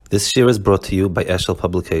This year is brought to you by Eshel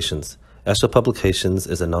Publications. Eshel Publications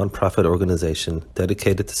is a non-profit organization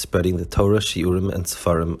dedicated to spreading the Torah, Shiurim, and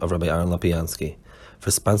Sefarim of Rabbi Aaron Lopiansky. For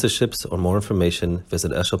sponsorships or more information,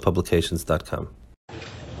 visit eshelpublications.com. You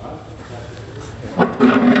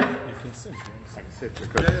can sit. I can sit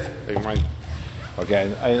because you mind.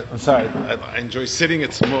 Okay, I'm sorry. I enjoy sitting.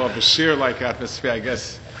 It's more of a sheer-like atmosphere, I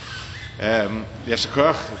guess.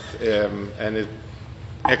 Yeshakach, and it,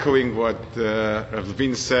 echoing what Rav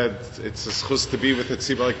Levine said, it's a schus to be with a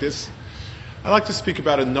tzibah like this. I'd like to speak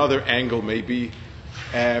about another angle, maybe,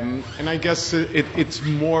 and I guess it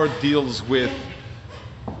more deals with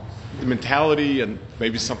the mentality and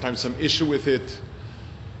maybe sometimes some issue with it.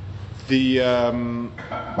 The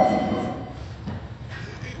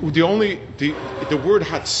word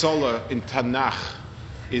Hatzalah in Tanakh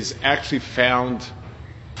is actually found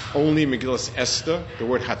only in Megillas Esther. The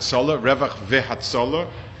word Hatzalah, Revach veHatzalah.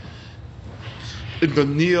 In the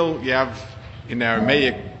Nil, you have in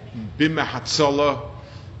Aramaic Bima Hatzalah,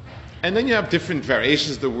 and then you have different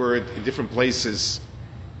variations of the word in different places.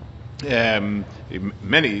 Many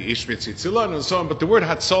Ishmitz Yitzilon and so on, but the word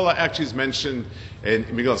Hatzalah actually is mentioned in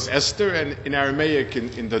Megillas Esther and in Aramaic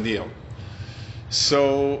in Daniel.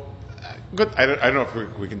 So, good. I don't know if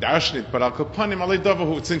we can darshan it, but Al Kapanim Alei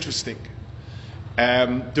Davahu, it's interesting.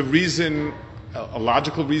 The reason, a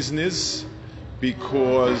logical reason, is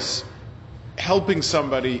because helping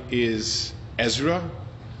somebody is Ezra,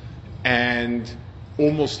 and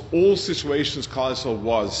almost all situations Klal Yisrael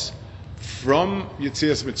was from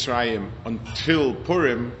Yetzias Mitzrayim until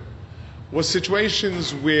Purim was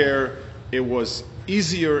situations where it was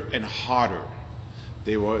easier and harder.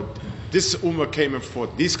 This Ummah came and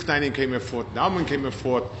fought, these K'tainim came and fought, Naaman came and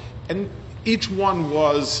fought, and each one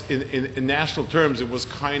was, in national terms, it was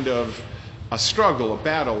kind of a struggle, a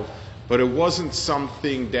battle, but it wasn't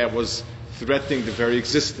something that was threatening the very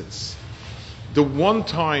existence. The one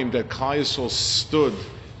time that Klal Yisrael stood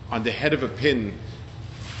on the head of a pin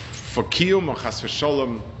for Kiyum or Chas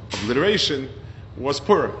v'Sholom obliteration was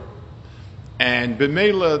Purim. And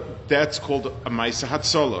B'meila, that's called a Maisa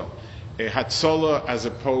Hatzalah. A Hatzalah as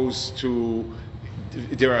opposed to,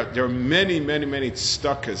 there are many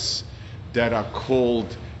tzedakahs that are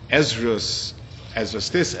called Ezras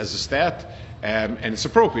this, Ezras that, and it's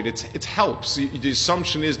appropriate. It helps. The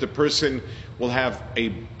assumption is the person will have a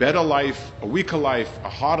better life, a weaker life, a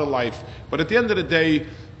harder life, but at the end of the day,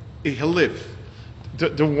 he'll live.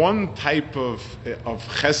 The one type of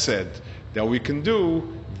chesed that we can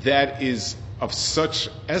do that is of such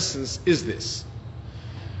essence is this.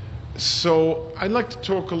 So I'd like to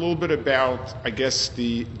talk a little bit about, I guess,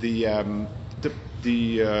 the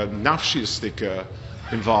nafshiistic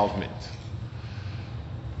involvement.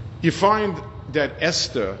 You find that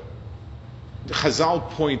Esther, the Chazal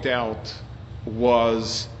point out,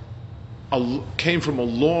 came from a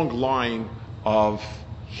long line of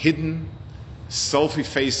hidden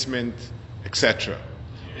self-effacement, etc.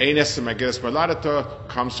 Ein Esther Mageres Baladata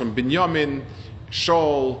comes from Binyamin,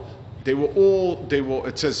 Shaul.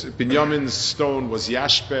 It says Binyamin's stone was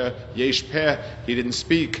Yashpeh, Yeshpeh, he didn't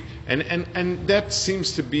speak. And that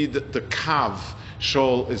seems to be the kav.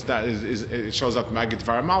 Shaul it shows up Magid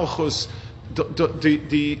Var Malchus.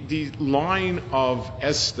 The line of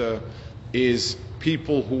Esther is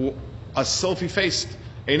people who are self-effaced.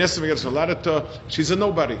 Ein Esther Mageres Baladata, she's a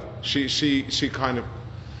nobody. She kind of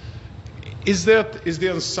is there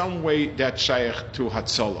in some way that shaykh to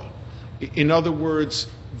Hatzalah? In other words,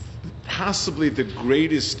 possibly the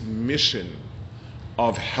greatest mission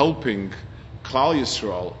of helping Klal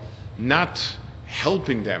Yisrael, not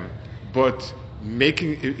helping them, but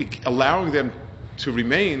allowing them to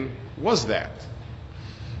remain, was that.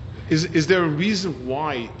 Is there a reason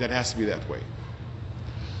why that has to be that way?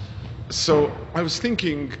 So I was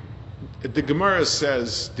thinking, the Gemara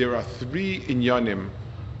says there are 3 inyanim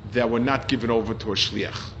that were not given over to a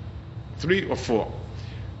Shliach. 3 or 4.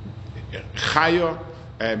 Chaya,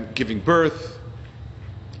 giving birth,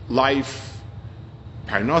 life,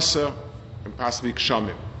 parnasa, and possibly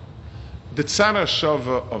kshamim. The tzara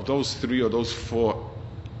shava of those 3 or those 4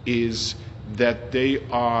 is that they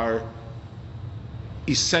are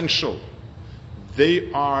essential.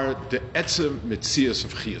 They are the etzem metzias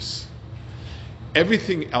of chiyus.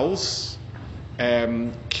 Everything else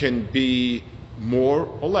can be more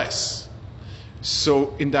or less.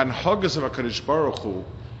 So in the anhagas of HaKadosh Baruch Hu,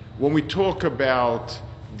 when we talk about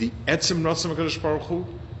the etzem ratzon HaKadosh Baruch Hu,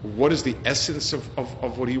 what is the essence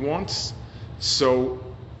of what he wants? So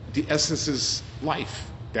the essence is life.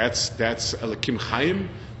 That's Elokim Chaim.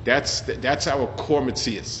 That's our core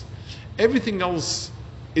metzias. Everything else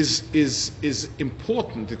is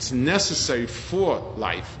important. It's necessary for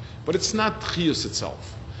life, but it's not chiyus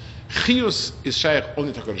itself. Chiyus is shaykh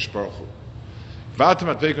only to HaKadosh Baruch Hu.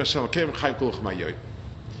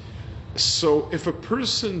 So if a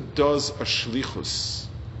person does a shlichus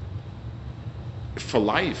for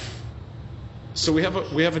life, so we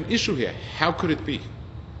have an issue here. How could it be?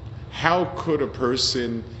 How could a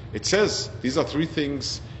person? It says these are three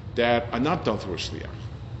things that are not done through a shliach.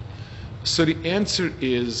 So the answer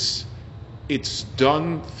is, it's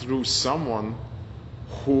done through someone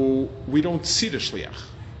who we don't see the shliach.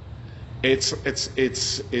 It's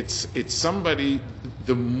somebody.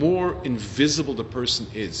 The more invisible the person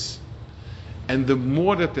is, and the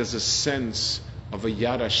more that there's a sense of a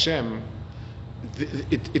Yad Hashem,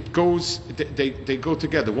 it goes. They go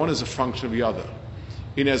together. One is a function of the other.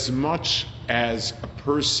 In as much as a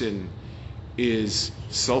person is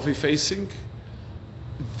self-effacing,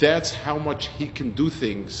 that's how much he can do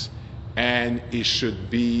things, and it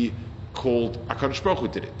should be called HaKadosh Baruch Hu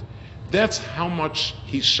did it. That's how much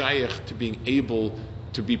he's shaykh to being able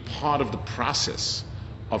to be part of the process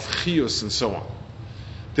of chiyus and so on.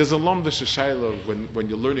 There's a lamdash shayla when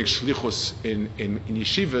you're learning shlichus in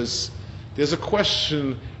yeshivas. There's a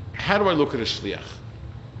question: how do I look at a shliach?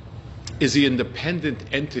 Is he an independent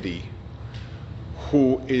entity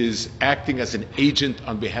who is acting as an agent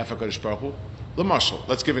on behalf of HaKadosh Baruch Hu? L'mashal,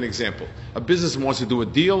 let's give an example. A business wants to do a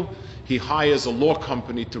deal. He hires a law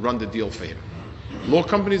company to run the deal for him. Law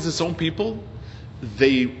companies, its own people,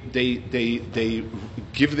 they rent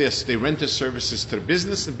their services to the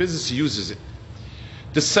business, and business uses it.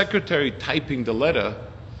 The secretary typing the letter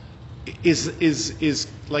is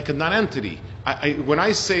like a non-entity. When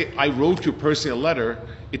I say I wrote you personally a letter,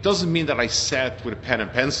 it doesn't mean that I sat with a pen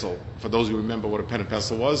and pencil. For those who remember what a pen and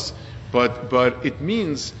pencil was, but it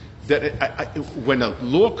means that when a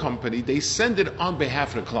law company, they send it on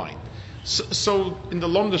behalf of the client. So in the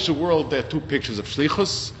Lomdasha world, there are two pictures of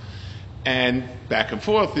shlichus, and back and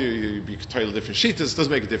forth. You can tell different sheetas. It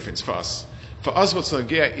doesn't make a difference for us. For us, what's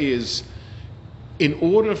nagia is, in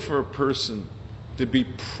order for a person to be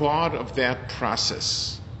part of that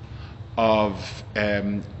process of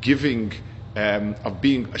giving, of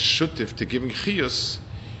being a shutif to giving chiyus,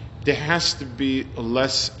 there has to be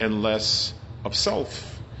less and less of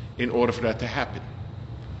self in order for that to happen.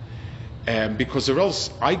 Because or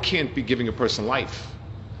else I can't be giving a person life.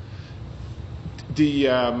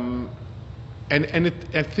 I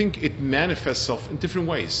think it manifests itself in different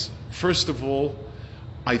ways. First of all,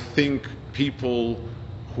 I think people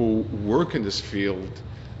who work in this field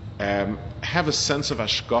have a sense of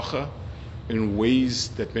hashgacha in ways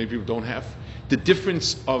that many people don't have. The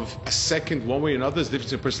difference of a second one way or another is the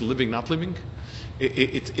difference in a person living, not living. In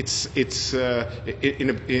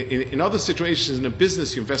other situations in a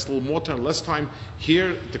business, you invest a little more time, less time.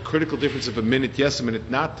 Here, the critical difference of a minute yes, a minute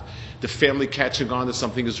not. The family catching on that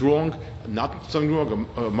something is wrong, not something wrong.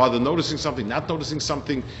 A mother noticing something, not noticing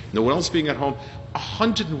something. No one else being at home.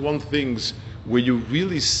 101 things where you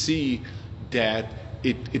really see that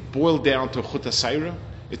it boiled down to chut hasaira.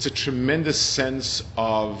 It's a tremendous sense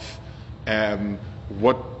of where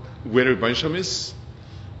the Rebbeinu Shalom is.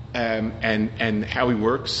 And how he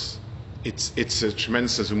works, it's a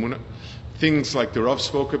tremendous emunah. Things like the Rav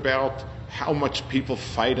spoke about, how much people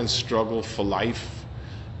fight and struggle for life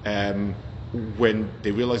when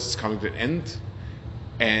they realize it's coming to an end,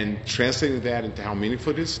 and translating that into how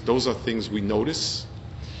meaningful it is. Those are things we notice.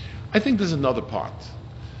 I think there's another part.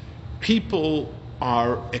 People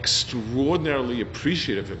are extraordinarily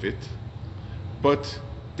appreciative of it, but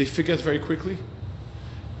they forget very quickly.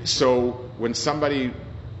 So when somebody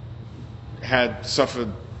had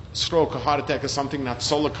suffered stroke, a heart attack, or something,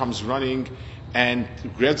 Hatzalah comes running and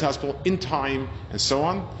grabs the hospital in time, and so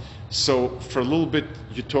on. So for a little bit,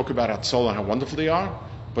 you talk about Hatzalah and how wonderful they are,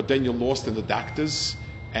 but then you're lost in the doctors,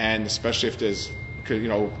 and especially if there's,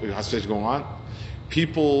 hospitals going on.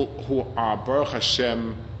 People who are Baruch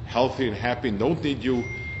Hashem, healthy and happy, don't need you,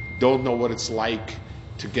 don't know what it's like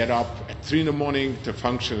to get up at 3 a.m. to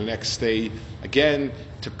function the next day, again,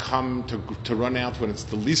 to come, to run out when it's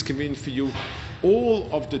the least convenient for you. All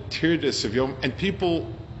of the tirdis of Yom, and people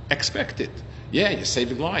expect it. Yeah, you're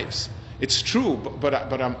saving lives. It's true,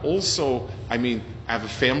 but I'm also, I have a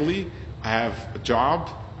family, I have a job,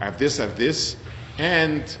 I have this,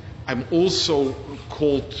 and I'm also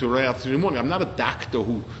called to run out 3 a.m. I'm not a doctor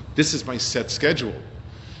who, this is my set schedule.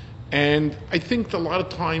 And I think a lot of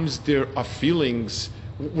times there are feelings,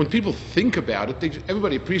 when people think about it,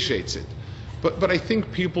 everybody appreciates it. But I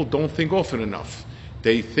think people don't think often enough.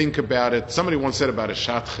 They think about it. Somebody once said about a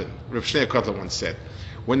shadchan. Rav Shliach once said,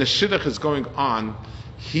 when the shidduch is going on,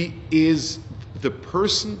 he is the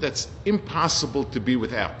person that's impossible to be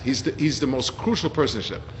without. He's the most crucial person in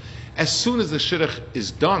Shliach. As soon as the Shliach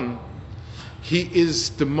is done, he is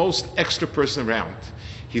the most extra person around.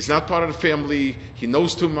 He's not part of the family. He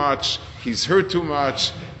knows too much. He's heard too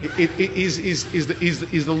much. He's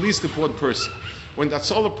the least important person. When that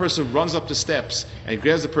Hatzalah person runs up the steps and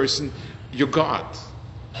grabs the person, you're God.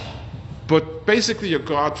 But basically, you're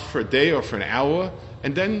God for a day or for an hour,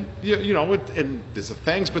 and then and there's a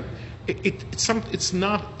thanks. But it's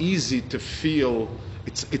not easy to feel.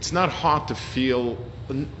 It's not hard to feel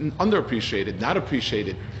underappreciated, not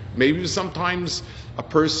appreciated. Maybe sometimes a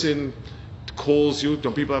person calls you.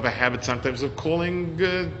 Don't people have a habit sometimes of calling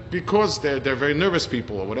because they're very nervous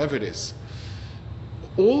people or whatever it is?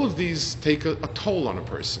 All of these take a toll on a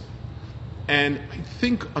person. And I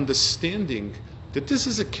think understanding that this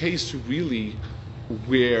is a case really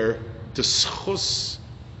where the schus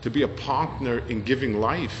to be a partner in giving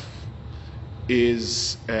life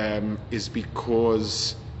is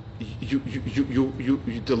because you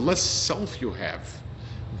the less self you have,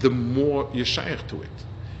 the more you're shayach to it.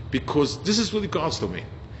 Because this is really God's domain.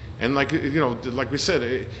 And like we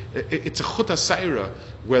said, it's a chut hasaira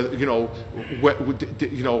where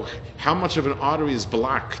how much of an artery is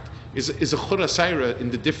blocked is a chut hasaira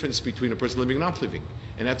in the difference between a person living and not living,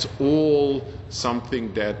 and that's all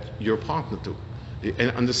something that you're a partner to,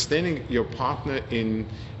 and understanding your partner in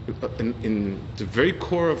the very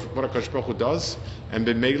core of what HaKadosh Baruch Hu does, and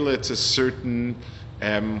b'meila it's a certain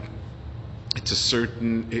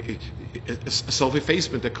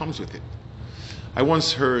self-effacement that comes with it. I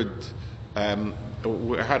once heard, I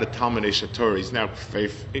had a Talmud Torah. He's not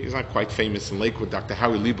quite famous in Lakewood, Dr.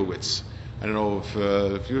 Howie Leibowitz. I don't know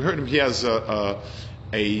if you heard him. He has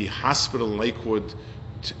a hospital in Lakewood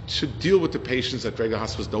to deal with the patients that regular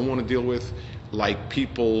hospitals don't want to deal with, like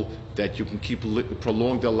people that you can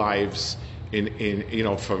prolong their lives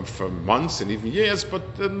for months and even years,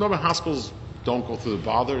 but the normal hospitals don't go through the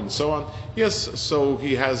bother and so on. Yes, so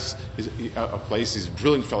he has a place. He's a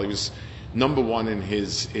brilliant fellow. He was number one in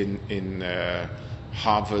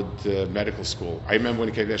Harvard Medical School. I remember when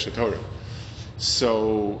he came to Eshet Torah.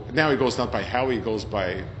 So now he goes not by Howie, he goes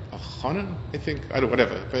by Elchanan, I think. I don't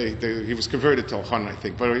whatever. He was converted to Elchanan, I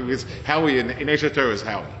think. But it was Howie in Eshet Torah is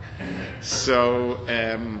Howie. So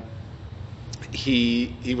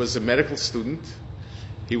he was a medical student.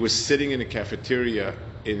 He was sitting in a cafeteria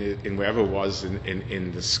in wherever it was in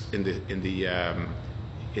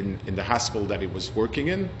the hospital that he was working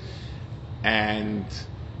in, and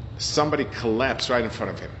somebody collapsed right in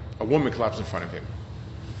front of him. A woman collapsed in front of him,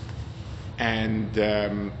 and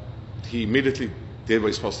he immediately did what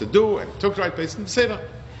he's supposed to do and took the right place and said,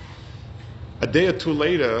 a day or two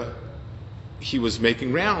later, he was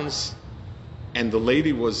making rounds, and the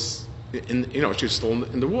lady was she was still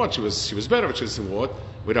in the ward. She was better, but she was in the ward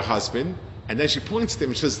with her husband. And then she points to him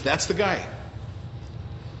and says, "That's the guy."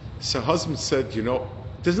 So her husband said,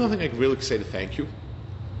 there's nothing I can really say to thank you.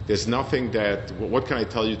 There's nothing what can I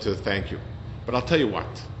tell you to thank you? But I'll tell you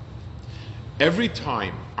what. Every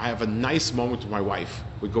time I have a nice moment with my wife,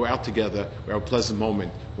 we go out together, we have a pleasant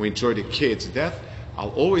moment, we enjoy the kids to death, I'll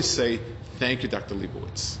always say, "Thank you, Dr.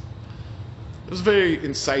 Leibowitz." It was a very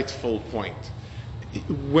insightful point.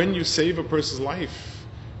 When you save a person's life,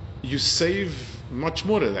 you save much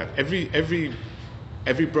more than that. Every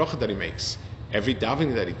bracha that he makes, every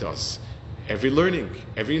davening that he does, every learning,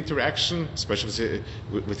 every interaction, especially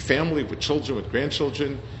with family, with children, with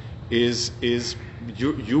grandchildren, is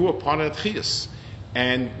you are part of that chiyus.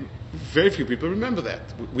 And very few people remember that.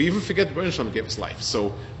 We even forget that Rebbeinu Shalom gave us life.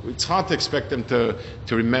 So it's hard to expect them to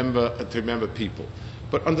remember people.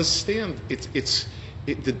 But understand,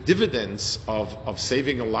 the dividends of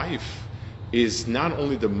saving a life is not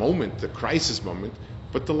only the moment, the crisis moment,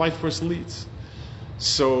 but the life person leads.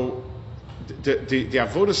 So the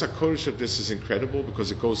avodas hakodesh of this is incredible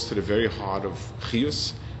because it goes to the very heart of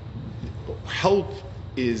chiyus. Help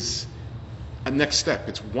is a next step.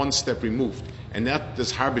 It's one step removed, and that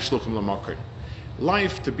is har b'shluchim l'makar.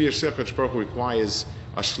 Life, to be a shliach HaKadosh Baruch Hu, requires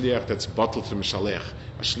a shliach that's bottled to mishalech,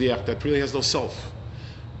 a shliach that really has no self.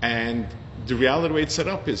 And the reality, the way it's set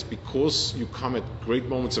up is because you come at great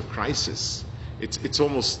moments of crisis, it's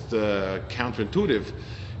almost counterintuitive.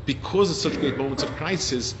 Because it's such great moments of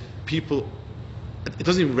crisis, people, it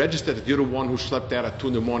doesn't even register that you're the one who slept out at 2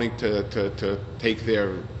 a.m. to take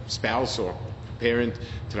their spouse or parent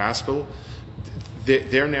to the hospital.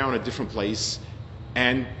 They're now in a different place,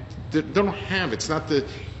 and they don't have. It's not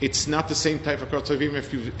the same type of kol. Even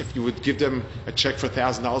if you would give them a check for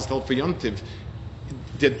 $1,000 to help for yontiv,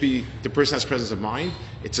 the person has presence of mind.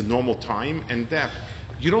 It's a normal time, and that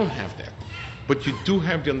you don't have that, but you do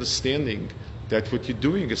have the understanding that what you're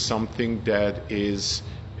doing is something that is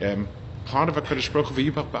part of a Kadosh Baruch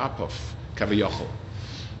Hu v'yibach ba'apov, kaviyachol.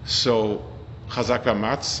 So, chazak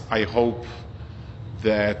v'amatz, I hope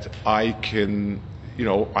that I can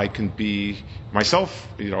be myself.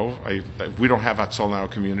 We don't have Hatzalah in our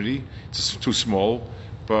community; it's too small.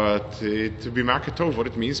 But to be makatov, what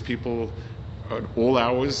it means, people at all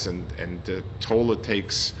hours, and the toll it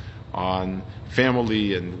takes on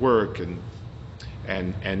family and work and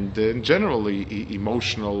generally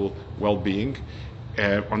emotional well-being,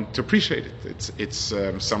 to appreciate it. It's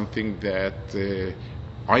something that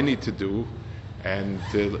I need to do, and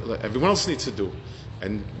everyone else needs to do.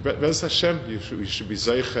 And Bez Hashem, you should be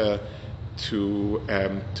zeicha to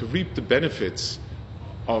reap the benefits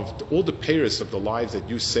of all the payers of the lives that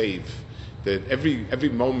you save. That every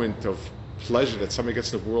moment of pleasure that somebody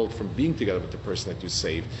gets in the world from being together with the person that you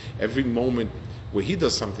save, every moment where he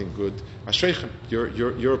does something good, Ashreichem,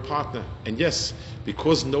 you're a partner. And yes,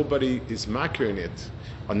 because nobody is makir in it,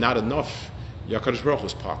 or not enough, you're HaKadosh Baruch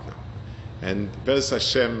Hu's partner. And Bez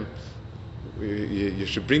Hashem, you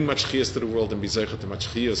should bring much chiyas to the world and be zeicha to much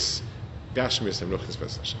chiyas. Gashmis and Ruchnis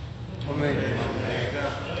Bez Hashem. Amen.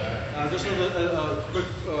 Just a quick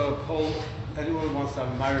poll. Anyone wants to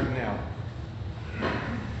have married now?